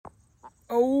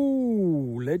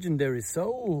Oh, legendary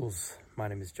souls. My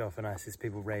name is Joff and I assist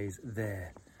people raise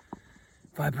their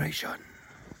vibration.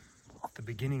 The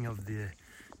beginning of the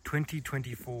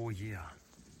 2024 year.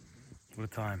 What a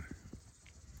time.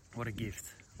 What a gift.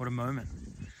 What a moment.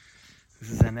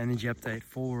 This is an energy update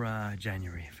for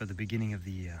January, for the beginning of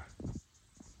the year.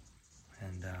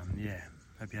 And yeah,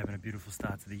 hope you're having a beautiful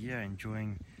start to the year,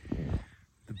 enjoying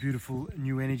the beautiful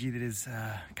new energy that is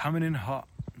coming in hot.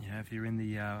 You know, if you're in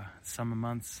the summer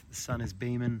months, the sun is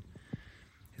beaming.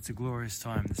 It's a glorious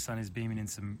time. The sun is beaming in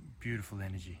some beautiful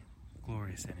energy,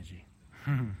 glorious energy.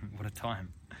 What a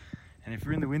time. And if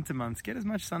you're in the winter months, get as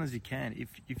much sun as you can,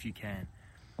 if you can.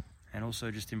 And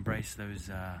also just embrace those,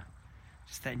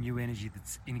 just that new energy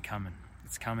that's incoming.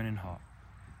 It's coming in hot.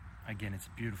 Again, it's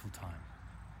a beautiful time.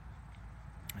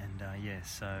 And yeah,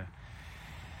 so,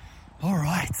 all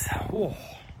right. Oh,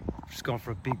 just gone for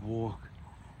a big walk.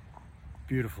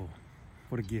 Beautiful.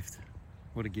 What a gift.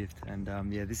 What a gift.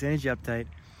 And yeah, this energy update,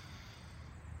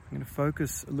 I'm going to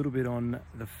focus a little bit on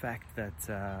the fact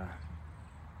that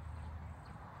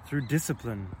through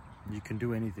discipline, you can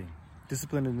do anything.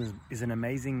 Discipline is an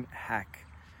amazing hack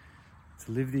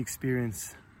to live the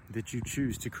experience that you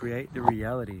choose, to create the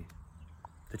reality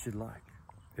that you'd like.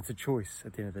 It's a choice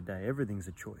at the end of the day. Everything's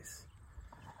a choice.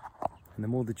 And the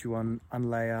more that you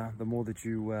unlayer, the more that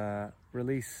you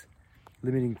release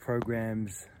limiting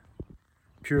programs,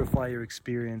 purify your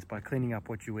experience by cleaning up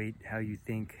what you eat, how you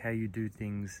think, how you do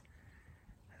things,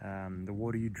 the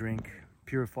water you drink,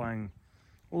 purifying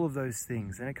all of those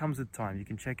things. And it comes with time. You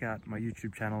can check out my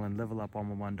YouTube channel and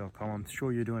levelup111.com. I'm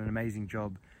sure you're doing an amazing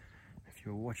job if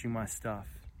you're watching my stuff.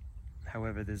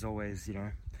 However, there's always, you know,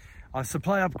 I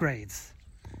supply upgrades.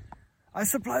 I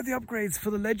supply the upgrades for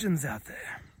the legends out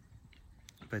there.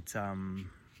 But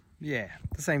yeah,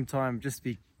 at the same time, just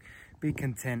be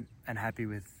content and happy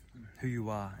with who you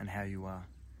are and how you are.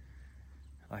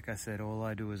 Like I said, all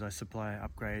I do is I supply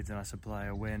upgrades and I supply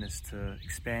awareness to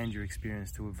expand your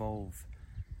experience, to evolve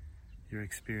your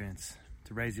experience,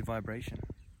 to raise your vibration.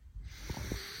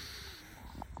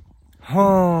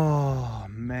 Oh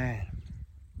man,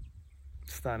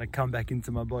 starting to come back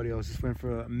into my body. I just went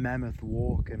for a mammoth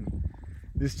walk and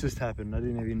this just happened. I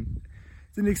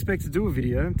didn't expect to do a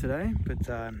video today, but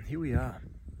here we are.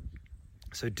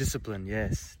 So discipline,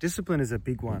 yes. Discipline is a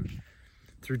big one.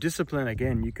 Through discipline,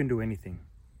 again, you can do anything.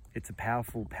 It's a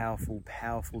powerful, powerful,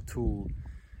 powerful tool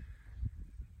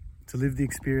to live the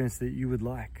experience that you would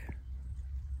like.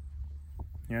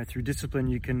 You know, through discipline,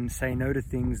 you can say no to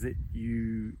things that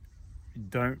you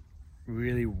don't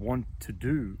really want to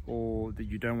do, or that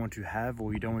you don't want to have,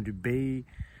 or you don't want to be.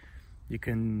 You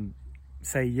can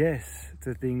say yes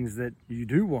to things that you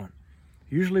do want.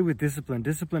 Usually with discipline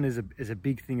is a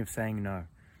big thing of saying no.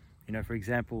 You know, for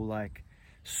example, like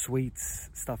sweets,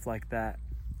 stuff like that.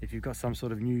 If you've got some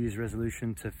sort of New Year's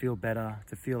resolution to feel better,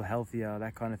 to feel healthier,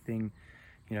 that kind of thing,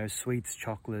 you know, sweets,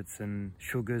 chocolates and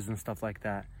sugars and stuff like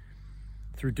that.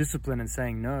 Through discipline and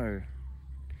saying no,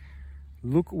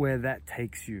 look where that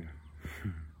takes you.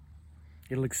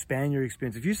 It'll expand your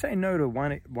experience. If you say no to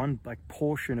one like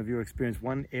portion of your experience,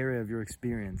 one area of your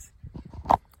experience,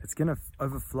 it's going to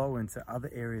overflow into other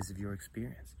areas of your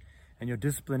experience. And your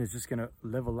discipline is just going to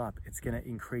level up. It's going to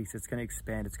increase. It's going to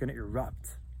expand. It's going to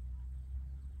erupt.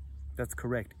 That's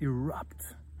correct.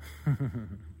 Erupt.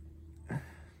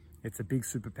 It's a big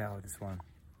superpower, this one.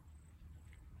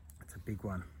 It's a big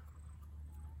one.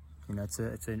 You know,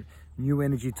 it's a new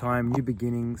energy time, new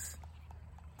beginnings,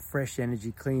 fresh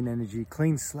energy,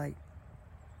 clean slate.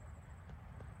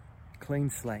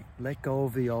 Clean slate. Let go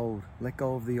of the old. Let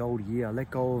go of the old year. Let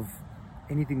go of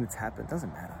anything that's happened.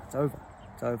 Doesn't matter. It's over.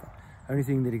 It's over. Only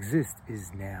thing that exists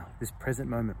is now. This present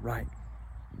moment, right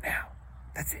now.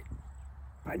 That's it.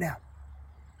 Right now.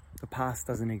 The past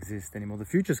doesn't exist anymore. The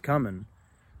future's coming.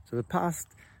 So the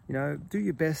past, you know, do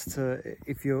your best to,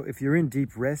 if you're in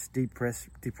deep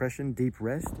depression, deep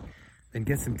rest, then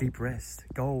get some deep rest.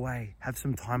 Go away. Have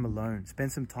some time alone.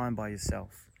 Spend some time by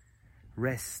yourself.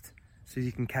 Rest. So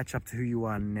you can catch up to who you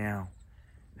are now.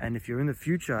 And if you're in the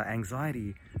future,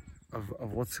 anxiety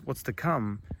of what's to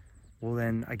come, well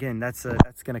then again, that's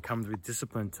going to come with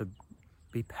discipline, to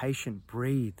be patient,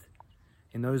 breathe.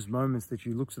 In those moments that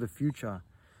you look to the future,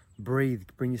 breathe,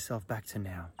 bring yourself back to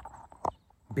now.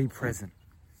 Be present.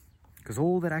 Because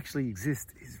all that actually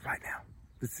exists is right now.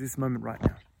 This moment right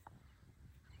now.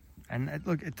 And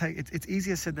look, it's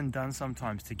easier said than done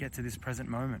sometimes to get to this present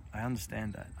moment. I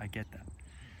understand that. I get that.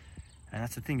 And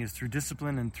that's the thing, is through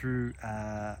discipline and through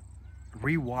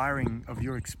rewiring of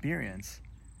your experience,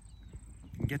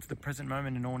 you can get to the present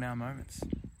moment in all now moments.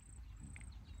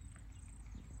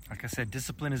 Like I said,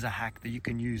 discipline is a hack that you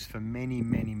can use for many,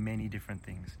 many, many different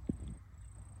things.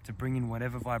 To bring in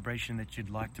whatever vibration that you'd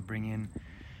like to bring in.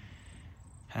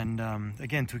 And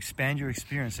again, to expand your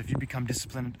experience. If you become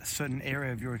disciplined in a certain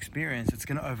area of your experience, it's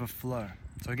going to overflow.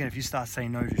 So again, if you start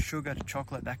saying no to sugar, to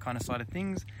chocolate, that kind of side of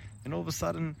things, then all of a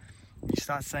sudden you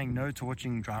start saying no to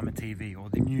watching drama TV or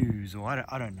the news, or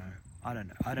I don't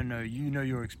know. You know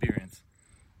your experience.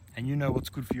 And you know what's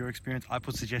good for your experience. I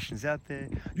put suggestions out there.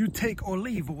 You take or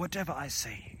leave or whatever I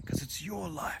say, because it's your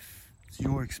life. It's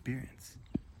your experience.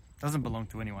 It doesn't belong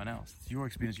to anyone else. It's your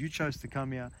experience. You chose to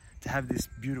come here to have this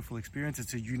beautiful experience.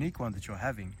 It's a unique one that you're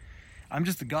having. I'm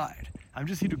just a guide. I'm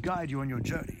just here to guide you on your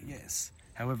journey, yes.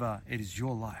 However, it is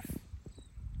your life.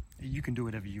 You can do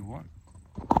whatever you want.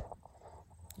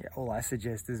 Yeah, all I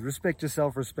suggest is respect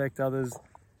yourself, respect others,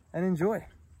 and enjoy.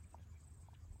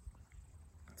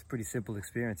 Pretty simple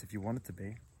experience if you want it to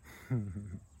be.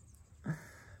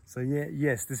 So yeah,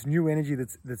 yes, this new energy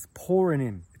that's pouring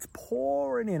in. It's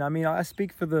pouring in. I mean, I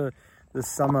speak for the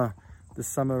summer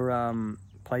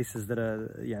places that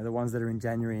are, the ones that are in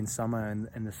January and summer,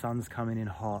 and the sun's coming in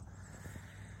hot.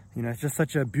 It's just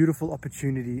such a beautiful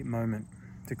opportunity moment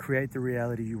to create the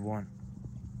reality you want.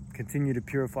 Continue to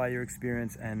purify your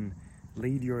experience and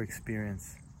lead your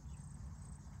experience.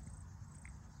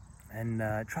 And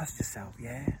trust yourself,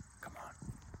 yeah? Come on.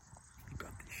 You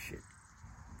got this shit.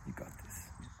 You got this.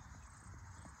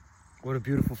 What a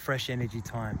beautiful, fresh energy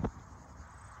time.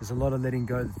 There's a lot of letting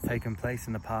go that's taken place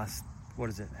in the past,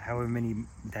 however many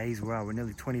days we are. We're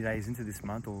nearly 20 days into this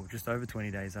month, or just over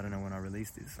 20 days. I don't know when I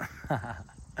released this.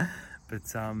 But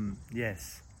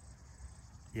yes.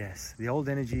 Yes, the old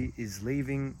energy is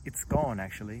leaving. It's gone,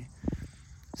 actually.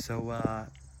 So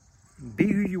be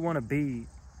who you want to be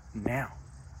now.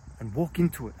 And walk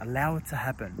into it. Allow it to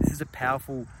happen. This is a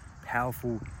powerful,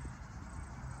 powerful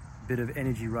bit of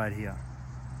energy right here.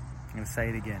 I'm going to say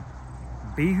it again.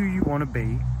 Be who you want to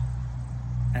be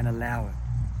and allow it.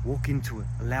 Walk into it.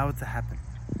 Allow it to happen.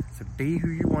 So be who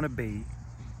you want to be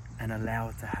and allow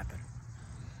it to happen.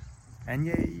 And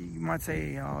yeah, you might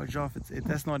say, oh, Joff,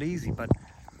 that's not easy, but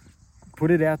put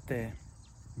it out there.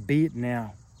 Be it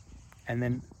now. And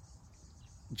then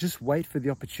just wait for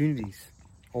the opportunities.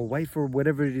 Or wait for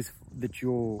whatever it is that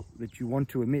you want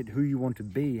to emit, who you want to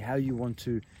be, how you want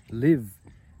to live,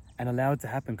 and allow it to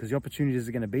happen, because the opportunities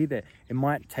are going to be there. It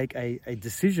might take a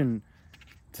decision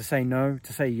to say no,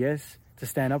 to say yes, to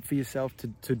stand up for yourself, to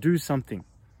do something,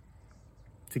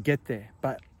 to get there.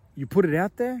 But you put it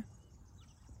out there,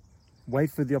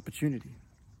 wait for the opportunity.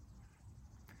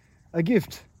 A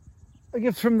gift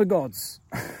from the gods.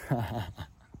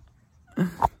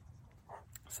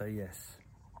 So yes.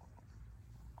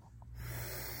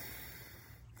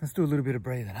 Let's do a little bit of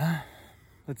breathing, huh?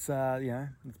 Let's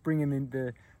bring in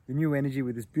the new energy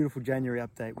with this beautiful January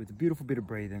update with a beautiful bit of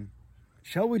breathing.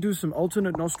 Shall we do some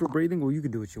alternate nostril breathing? Well, you can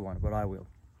do what you want, but I will.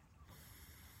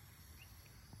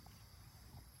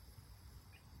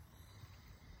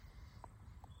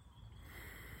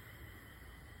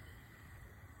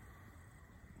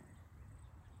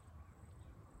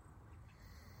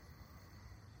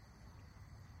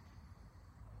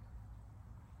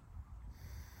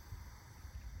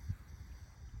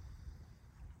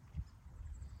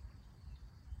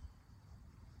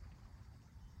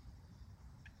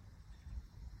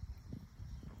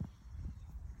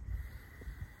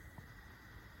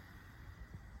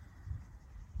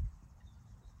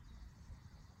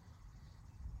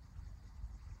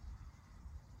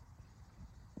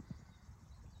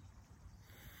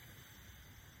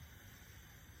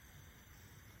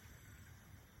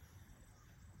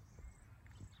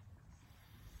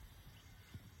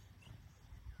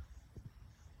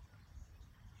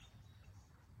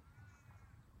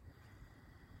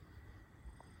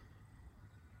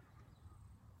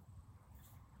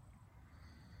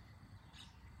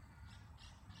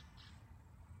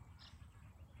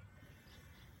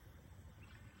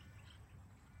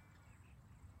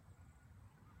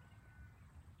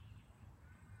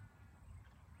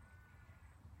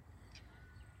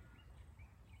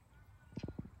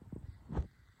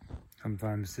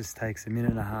 Sometimes this takes 1.5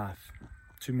 minutes,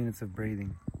 2 minutes of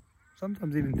breathing,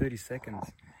 sometimes even 30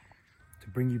 seconds to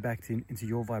bring you back into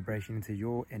your vibration, into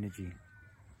your energy.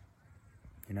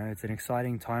 It's an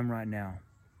exciting time right now.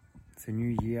 It's a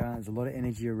new year. There's a lot of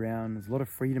energy around. There's a lot of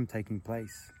freedom taking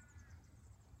place.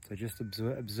 So just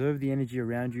observe the energy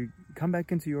around you. Come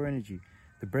back into your energy.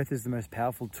 The breath is the most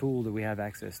powerful tool that we have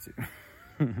access to.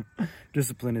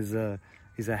 Discipline is a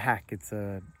hack. It's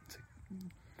an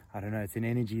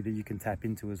energy that you can tap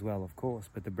into as well, of course.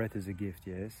 But the breath is a gift,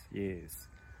 yes.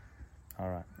 All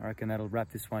right, I reckon that'll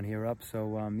wrap this one here up.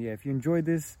 So yeah, if you enjoyed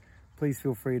this, please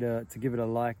feel free to give it a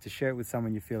like, to share it with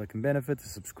someone you feel it can benefit, to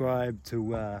subscribe,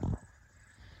 to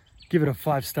give it a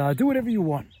 5-star, do whatever you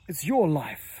want. It's your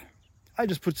life. I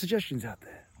just put suggestions out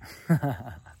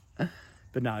there.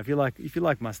 But no, if you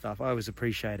like my stuff, I always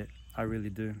appreciate it. I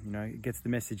really do. You know, it gets the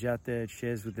message out there, it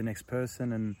shares with the next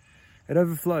person, and it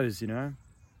overflows, you know.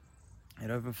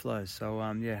 It overflows. So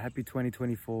yeah, happy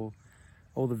 2024.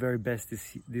 All the very best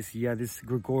this year, this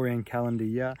Gregorian calendar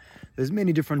year. There's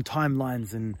many different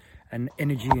timelines and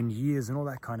energy and years and all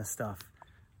that kind of stuff.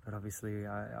 But obviously,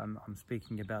 I'm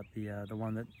speaking about the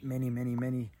one that many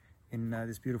in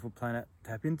this beautiful planet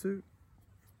tap into.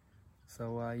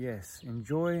 So yes,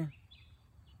 enjoy.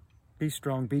 Be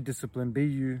strong. Be disciplined. Be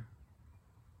you.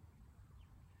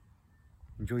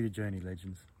 Enjoy your journey,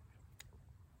 legends.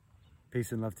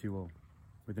 Peace and love to you all.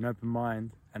 With an open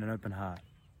mind and an open heart,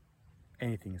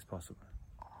 anything is possible.